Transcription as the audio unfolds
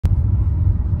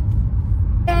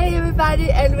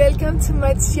everybody and welcome to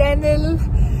my channel.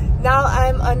 Now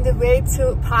I'm on the way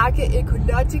to Parque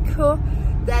Ecologico,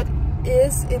 that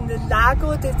is in the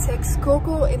Lago de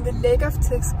Texcoco, in the lake of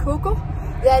Texcoco,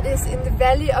 that is in the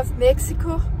valley of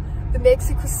Mexico, the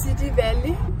Mexico City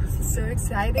Valley. This is so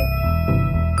exciting.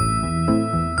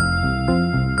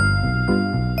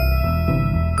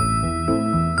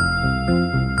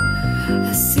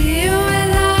 I see you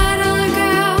without all the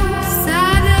girls,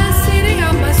 sadness eating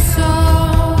up my soul.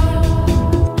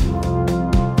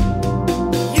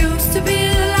 Used to be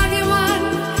the lucky one,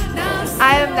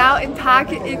 I am now in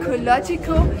Parque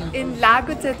Ecologico in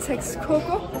Lago de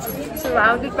Texcoco,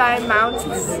 surrounded by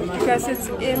mountains because it's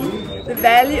in the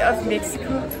valley of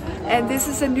Mexico. And this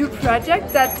is a new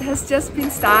project that has just been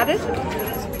started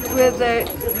with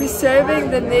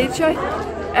preserving the nature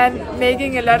and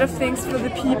making a lot of things for the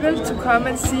people to come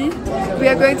and see. We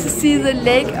are going to see the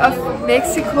Lake of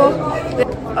Mexico, the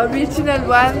original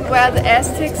one where the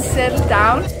Aztecs settled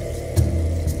down.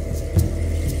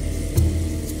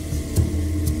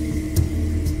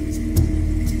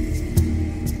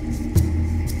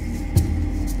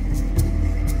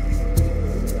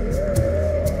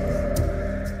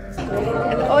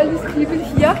 And all these people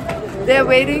here, they're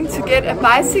waiting to get a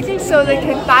bicycle so they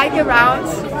can bike around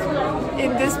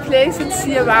in this place and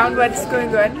see around what's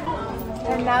going on.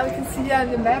 And now we can see on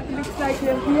the map, it looks like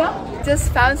we're here.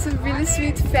 Just found some really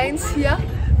sweet fans here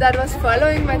that was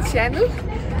following my channel.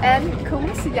 And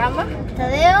 ¿cómo se llama?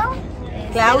 Tadeo,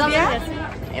 Claudia,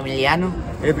 Emiliano,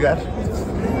 Edgar.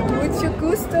 Mucho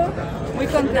gusto. Muy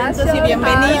contentos y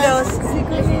bienvenidos.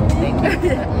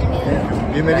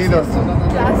 Bienvenidos.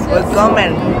 Gracias.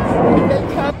 Welcome.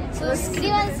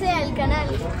 suscríbanse al canal,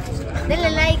 denle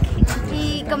like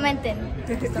y comenten.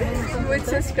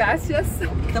 Muchas gracias.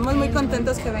 Estamos muy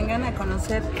contentos que vengan a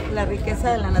conocer la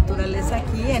riqueza de la naturaleza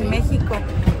aquí en México.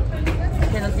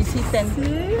 Que nos visiten.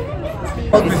 Sí.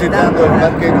 Estamos visitando el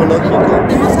Parque Ecológico.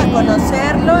 Vamos a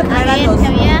conocerlo, traer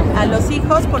a los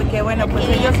hijos, porque bueno, pues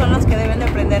ellos son los que deben de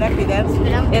aprender a cuidar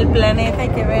el planeta y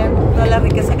que vean toda la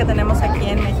riqueza que tenemos aquí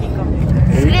en México.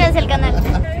 Suscríbanse al canal.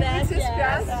 Gracias,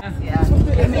 gracias.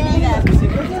 Bienvenidas.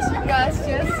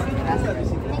 Gracias.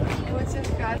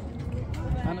 Muchas gracias.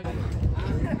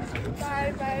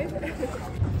 Bye, bye.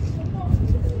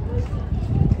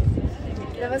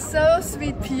 There were so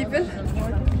sweet people.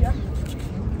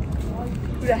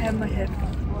 Would I have my head?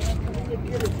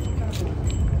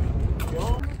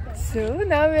 So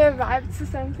now we arrived to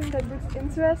something that looks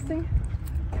interesting.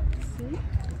 See?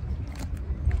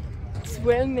 It's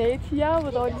well made here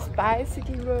with all these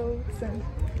bicycle roads, and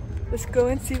let's go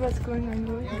and see what's going on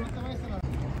over here.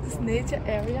 This nature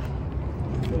area.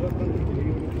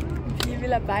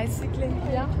 People are bicycling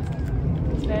here.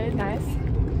 It's very nice.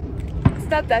 It's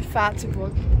not that far to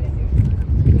walk.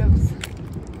 Close.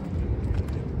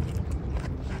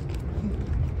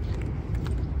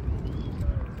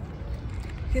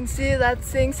 You can see that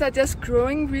things are just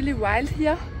growing really wild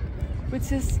here,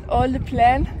 which is all the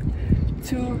plan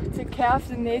to take care of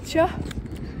the nature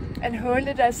and hold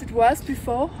it as it was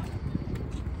before.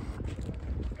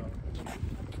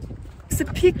 It's a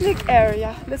picnic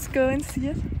area. Let's go and see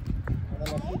it.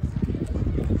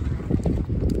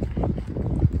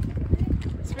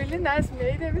 It's really nice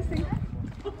made, everything.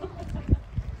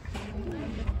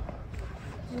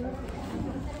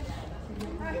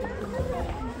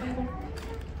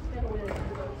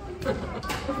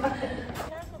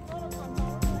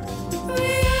 we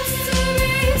used to be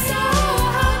so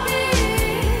happy.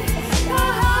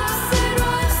 Perhaps it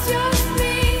was just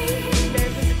me.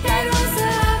 It was the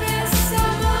happiest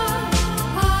summer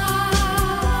of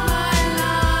my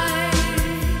life.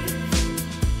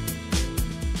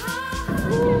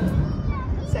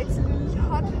 It's actually a little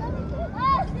hot.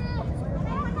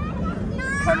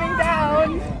 Coming down.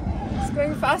 It's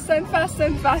going faster and faster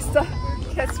and faster.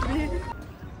 Catch me.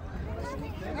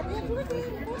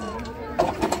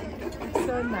 It's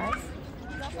so nice.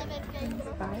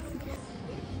 Bicycles.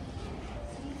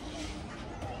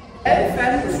 I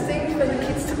found this thing for the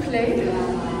kids to play.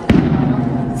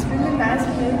 It's really nice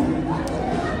playing.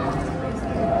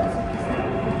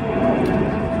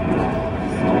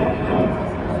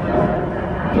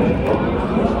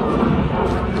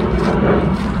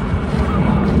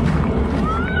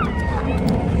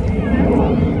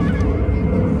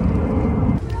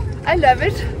 I love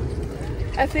it.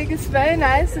 I think it's very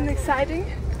nice and exciting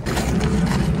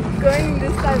going in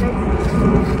this direction.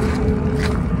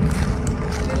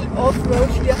 A little off-road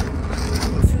here.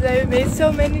 So they made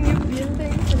so many new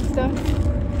buildings and stuff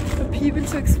for people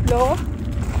to explore.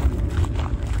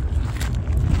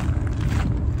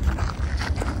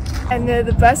 And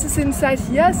the buses inside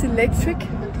here is electric.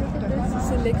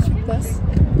 electric bus.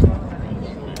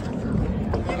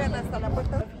 Llegan hasta la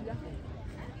puerta.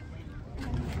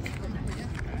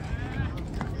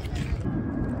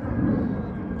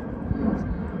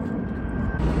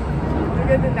 Look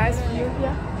at the nice view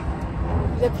here.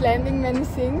 They're planting many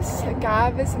things,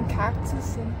 agaves and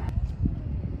cactus. And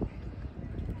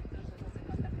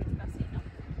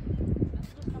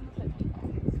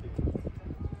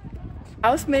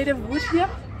house made of wood here.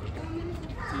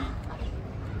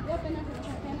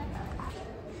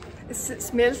 It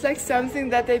smells like something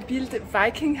that they built a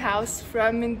Viking house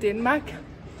from in Denmark.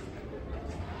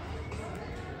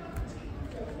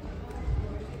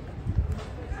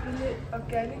 Really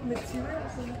organic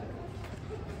materials.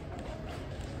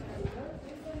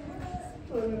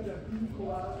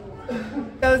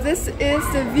 So this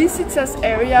is the visitors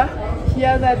area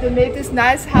here, that they made this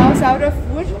nice house out of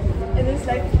wood, and it's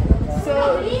like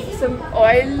some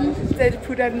oil that they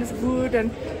put on this wood,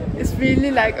 and it's really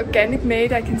like organic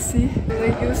made, I can see.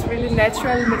 They use really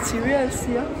natural materials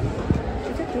here.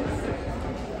 Look at this.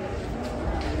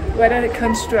 What are the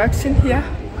construction here?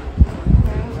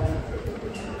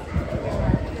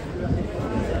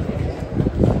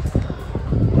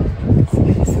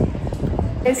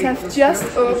 They have just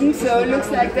opened, so it looks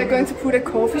like they're going to put a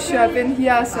coffee shop in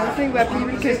here or something where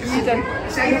people can eat, and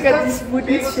look at these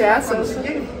wooden chairs also.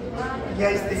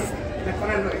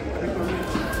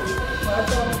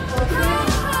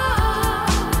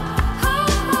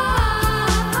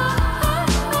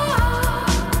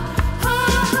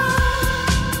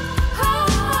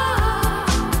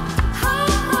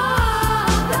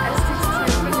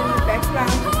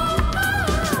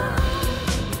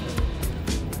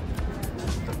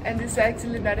 And it's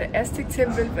actually not an Aztec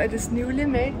temple, but it's newly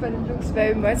made, but it looks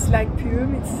very much like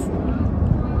pyramids.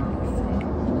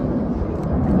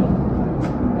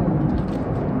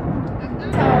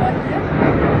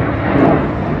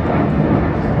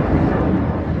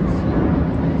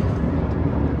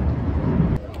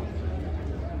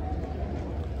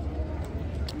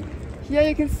 Here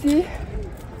you can see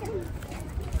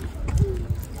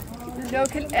the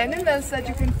local animals that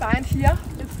you can find here.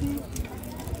 Let's see.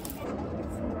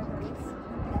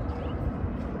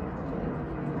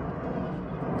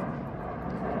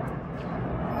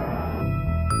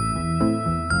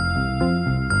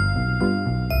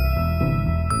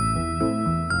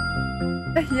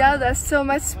 Here there's so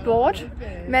much sport,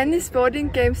 many sporting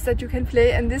games that you can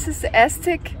play, and this is the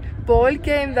Aztec ball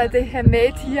game that they have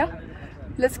made here.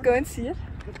 Let's go and see it.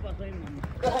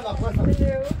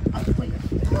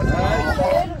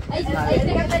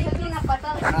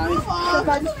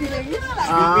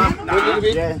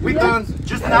 We done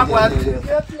just now what?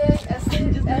 You're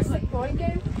playing Aztec ball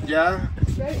game? Yeah.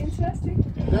 It's very interesting.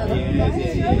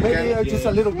 Maybe just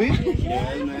a little bit.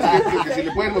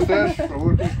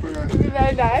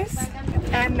 Very nice.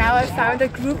 And now I found a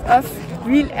group of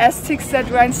real Aztecs that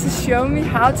wants to show me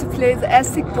how to play the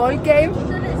Aztec ball game.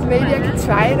 Maybe I can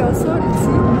try it also. Let's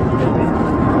see.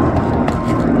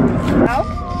 Now,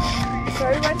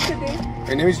 sorry, what's your name?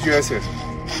 My name is Joseph.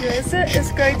 Joseph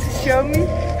is going to show me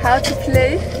how to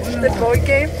play the ball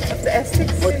game of the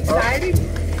Aztecs. So exciting.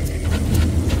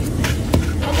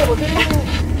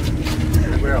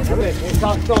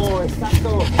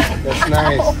 That's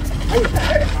nice.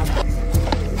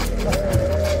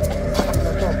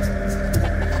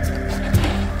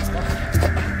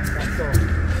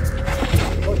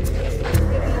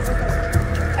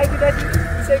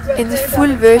 In the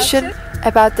full version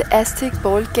about the Aztec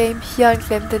ball game here in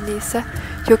Glemdanesa,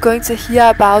 you're going to hear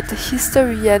about the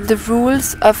history and the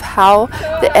rules of how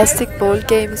the Aztec ball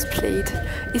game is played.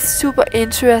 It's super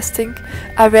interesting.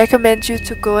 I recommend you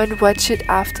to go and watch it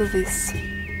after this.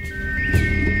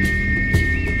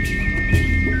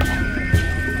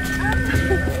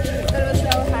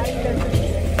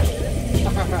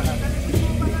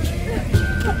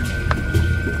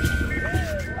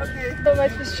 So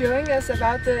much for showing us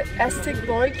about the Aztec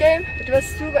ball game. It was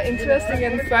super interesting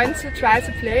and fun to try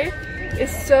to play.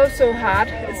 It's so hard.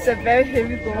 It's a very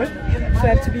heavy ball, so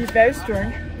you have to be very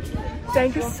strong.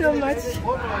 Thank you so much.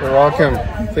 You're welcome.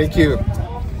 Thank you.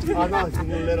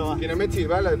 Dinamiti,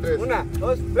 va la de tres. Una,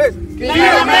 dos, tres.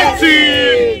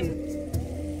 Dinamiti!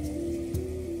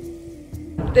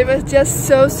 They were just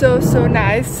so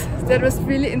nice. That was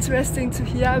really interesting to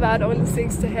hear about all the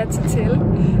things they had to tell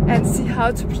and see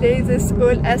how to play this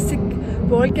old Aztec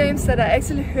ball games that I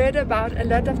actually heard about a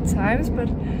lot of times, but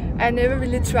I never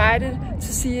really tried it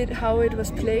to see it how it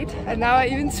was played. And now I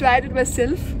even tried it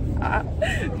myself.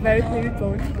 Very heavy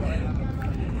ball.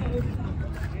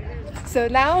 So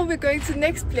now we're going to the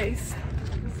next place.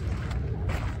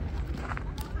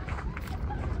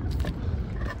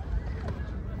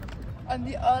 on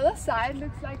the other side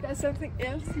looks like there's something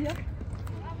else here.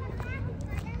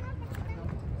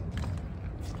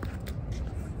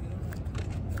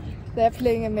 They're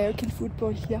playing American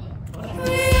football here. We used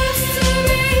to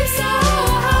be so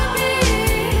happy.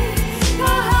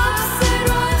 Perhaps it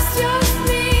was just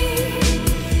me.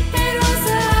 It was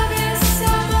the happiest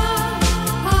summer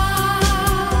of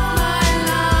my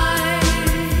life.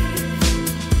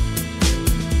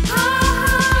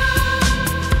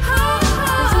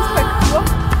 This is parkour.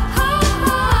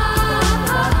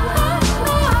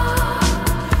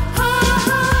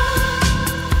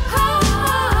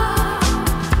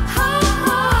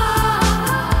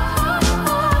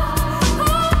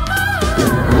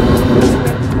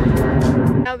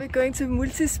 Now we're going to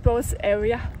multi-sports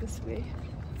area this way.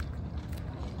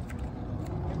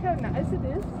 Look how nice it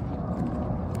is.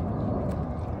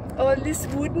 All these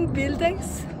wooden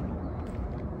buildings.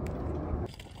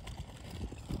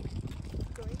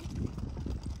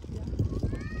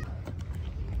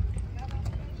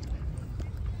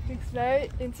 It's very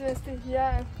interesting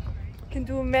here. You can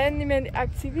do many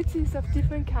activities of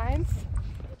different kinds.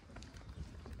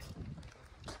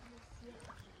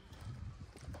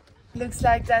 Looks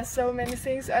like there's so many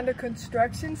things under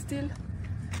construction still,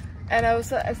 and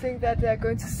also I think that they're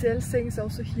going to sell things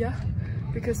also here,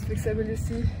 because for example you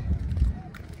see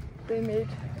they made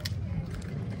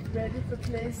ready for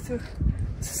place to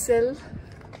sell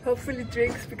hopefully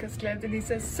drinks, because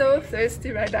Glamdenise is so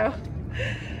thirsty right now.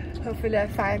 Hopefully I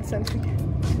find something.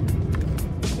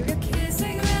 Look at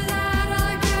Kissing without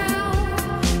a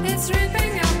girl, it's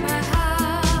ripping up my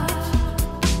heart.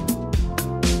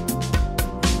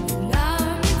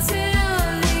 Love me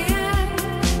till the end,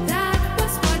 that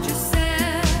was what you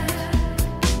said.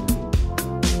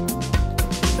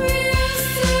 We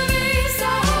used to be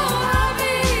so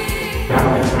happy.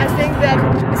 I think that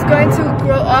it's going to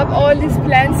grow up all these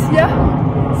plants here,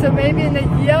 so maybe in a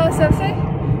year or something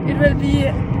it will be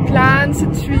plants, a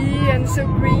tree, and so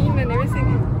green and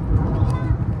everything.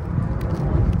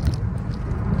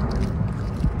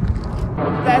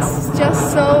 There's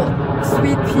just so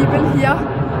sweet people here.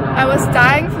 I was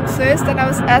dying from thirst and I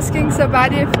was asking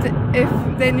somebody if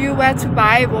they knew where to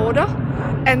buy water,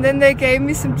 and then they gave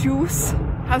me some juice.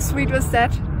 How sweet was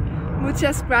that?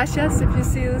 Muchas gracias if you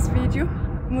see this video.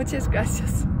 Muchas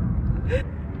gracias.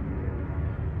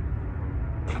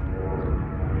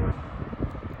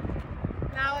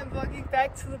 Now I'm walking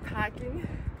back to the parking.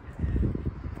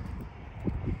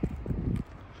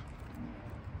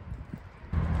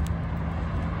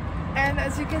 And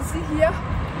as you can see here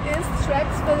is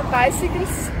tracks for the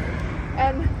bicycles,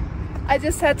 and I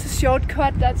just had to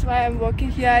shortcut, that's why I'm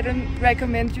walking here. I don't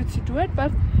recommend you to do it,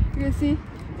 but you can see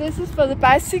this is for the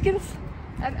bicycles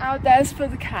and out there is for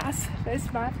the cars. Very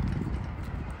smart.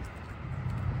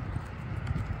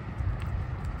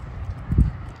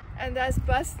 And there's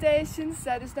bus stations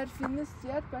that is not finished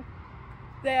yet, but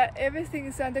everything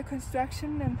is under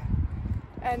construction,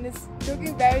 and it's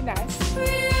looking very nice. We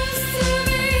used to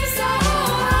be so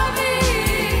happy.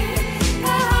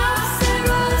 Perhaps it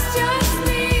was just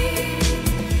me.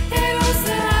 It was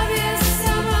the happiest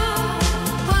summer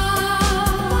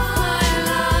of my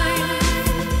life.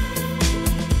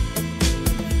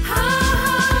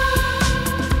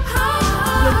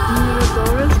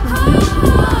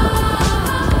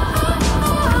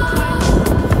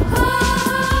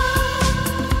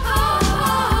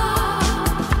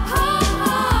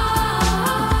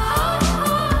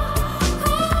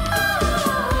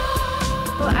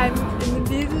 I'm in the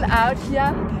middle out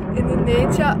here in the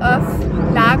nature of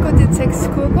Lago de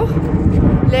Texcoco,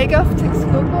 Lake of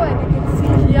Texcoco, and you can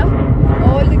see here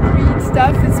all the green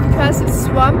stuff. It's because it's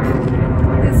swamp.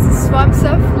 It's the swamps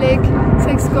of Lake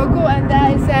Texcoco, and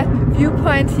there is a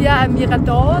viewpoint here, a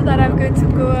mirador, that I'm going to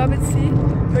go up and see,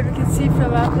 but we can see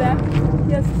from up there.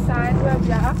 Here's a sign where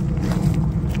we are.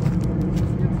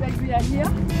 Looks like we are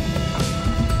here.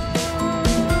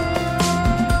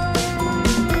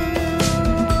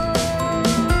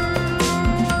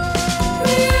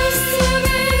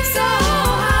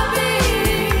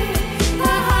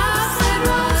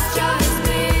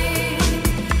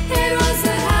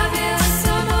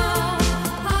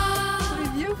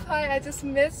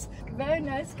 Met a very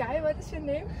nice guy. What is your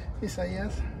name?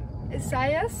 Isaias.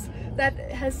 Isaias, that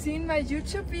has seen my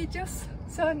YouTube videos.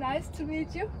 So nice to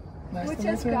meet you. Nice Muchas to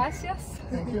meet you. gracias.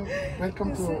 Thank you.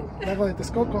 Welcome to Lago de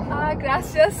Texcoco. Ah,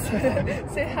 gracias.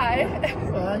 Say hi.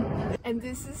 Bye. And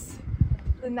this is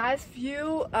the nice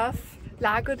view of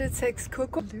Lago de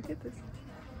Texcoco. Look at this.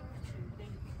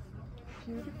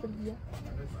 Beautiful here.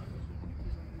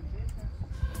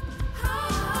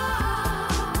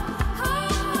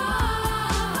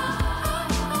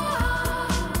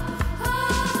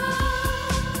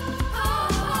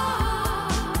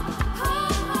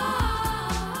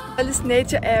 This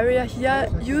nature area here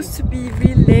used to be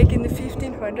real lake in the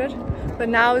 1500s, but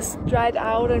now it's dried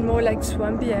out and more like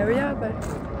swampy area.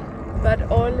 But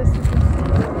all as you can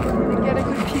see, you get a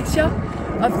good picture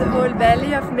of the whole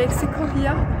valley of Mexico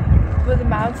here, with the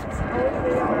mountains all the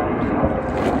way around.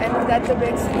 And in that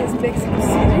direction is Mexico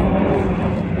City,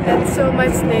 and so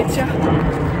much nature.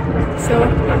 So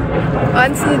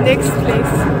on to the next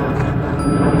place.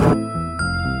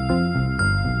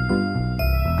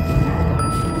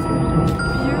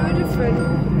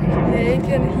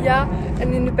 And here,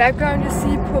 and in the background you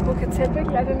see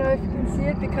Popocatépetl. I don't know if you can see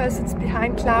it because it's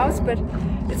behind clouds, but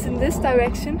it's in this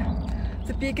direction.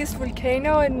 The biggest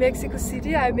volcano in Mexico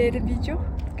City. I made a video.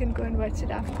 You can go and watch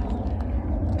it after.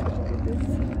 Look at this.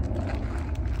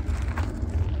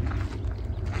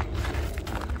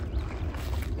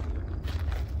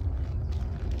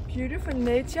 Beautiful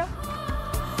nature.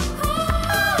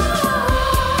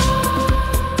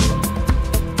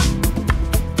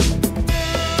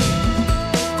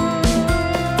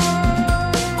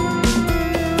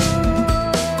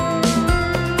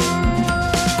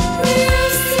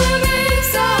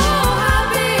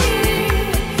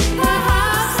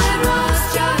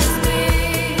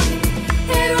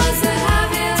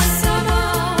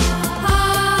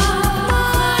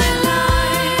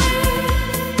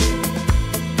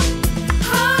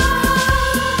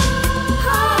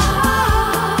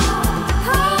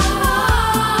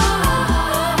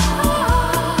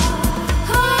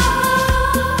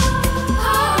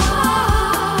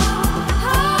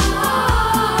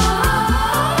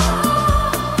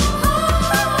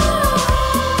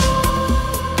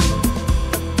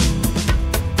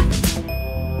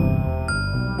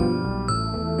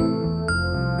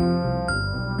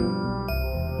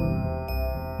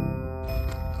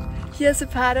 Here's a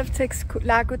part of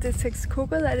Lago de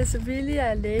Texcoco that is really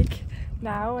a lake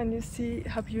now, and you see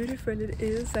how beautiful it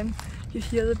is, and you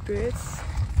hear the birds.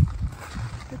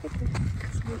 Look at this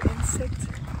little insect.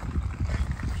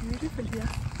 Beautiful here.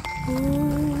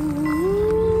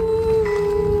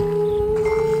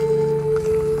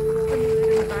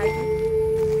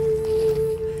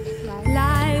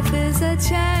 Life is a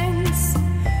chance,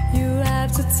 you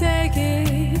have to take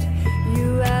it,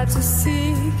 you have to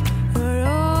seek your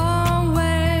own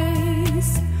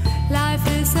ways. Life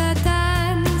is a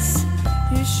dance,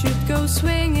 you should go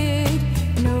swing it,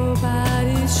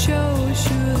 nobody shows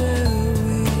you the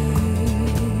way.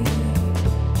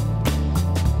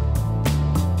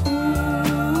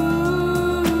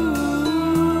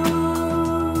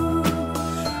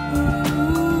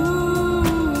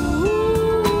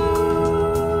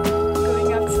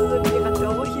 Going up to the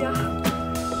Mirador here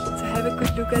to have a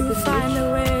good look at the Find a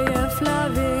way of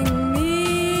loving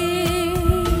me.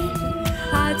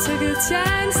 I took a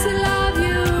chance to love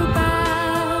you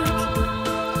back,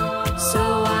 so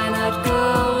why not go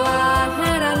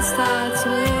ahead and start to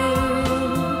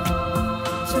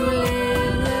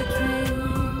live the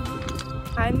dream.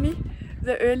 Behind me,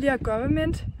 the earlier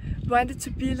government wanted to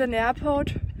build an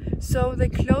airport, so they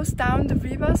closed down the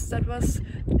rivers that was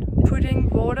putting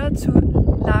water to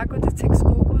Lago de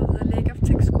Texcoco, the lake of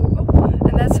Texcoco,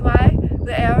 and that's why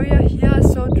the area here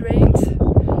is so drained,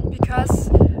 because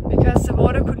the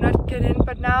water could not get in.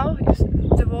 But now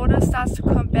the water starts to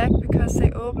come back because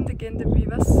they opened again the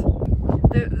rivers.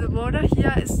 The water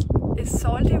here is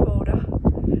salty water,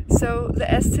 so the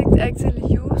Aztecs actually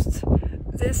used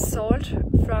this salt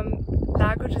from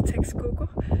Lago de Texcoco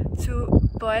to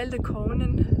boil the corn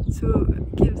in to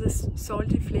give this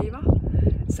salty flavor.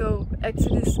 So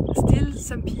actually still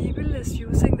some people is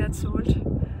using that salt.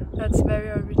 That's very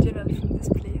original from this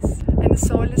place. And the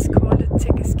salt is called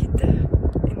tequesquite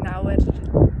in Nahuatl.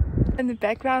 In the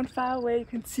background far away you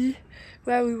can see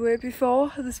where we were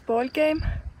before, this ball game.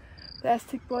 The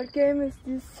Aztec ball game is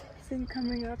this thing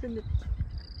coming up in the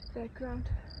background.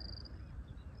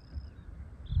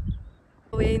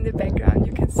 Way in the background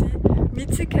you can see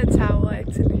Mythica Tower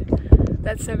actually.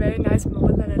 That's a very nice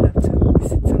mall that I love to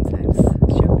visit sometimes,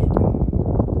 shopping.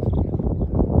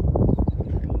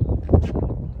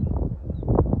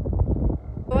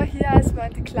 Over here is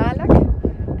Monte Clarlac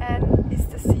and is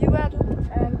the Seawattle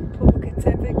and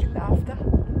Popocatépetl after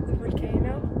the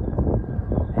volcano.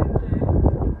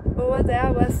 And over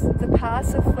there was the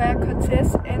pass of where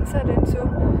Cortés entered into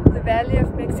the valley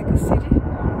of Mexico City.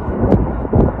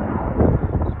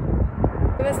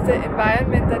 It was the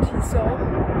environment that he saw.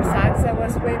 Besides, there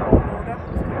was way more water, of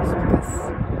course, because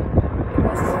it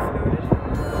was flooded.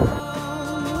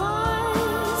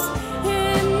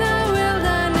 In the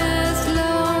wilderness,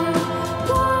 lone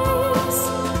boys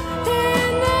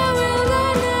in the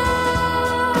wilderness.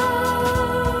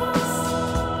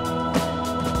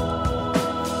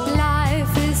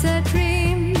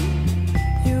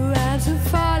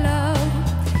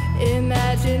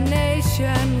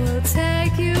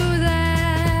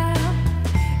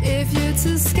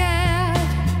 too scared,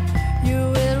 you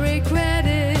will regret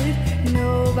it.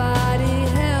 Nobody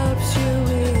helps you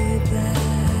with that.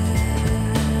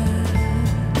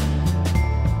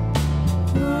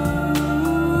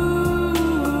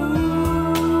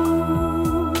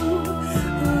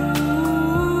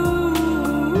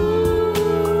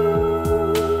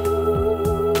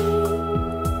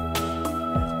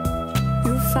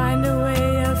 You find a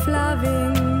way of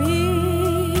loving me.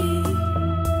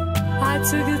 I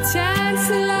took a chance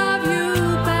to love you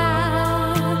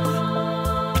back,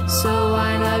 so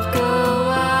why not go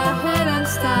ahead and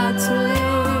start to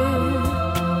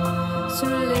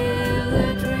live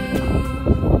the dream.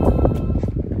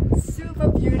 Super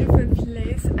beautiful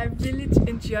place. I really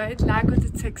enjoyed Lago de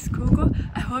Texcoco.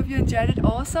 I hope you enjoyed it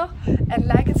also. And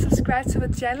like and subscribe to the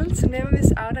channel to never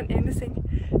miss out on anything.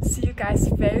 See you guys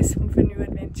very soon for new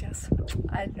adventures.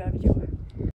 I love you.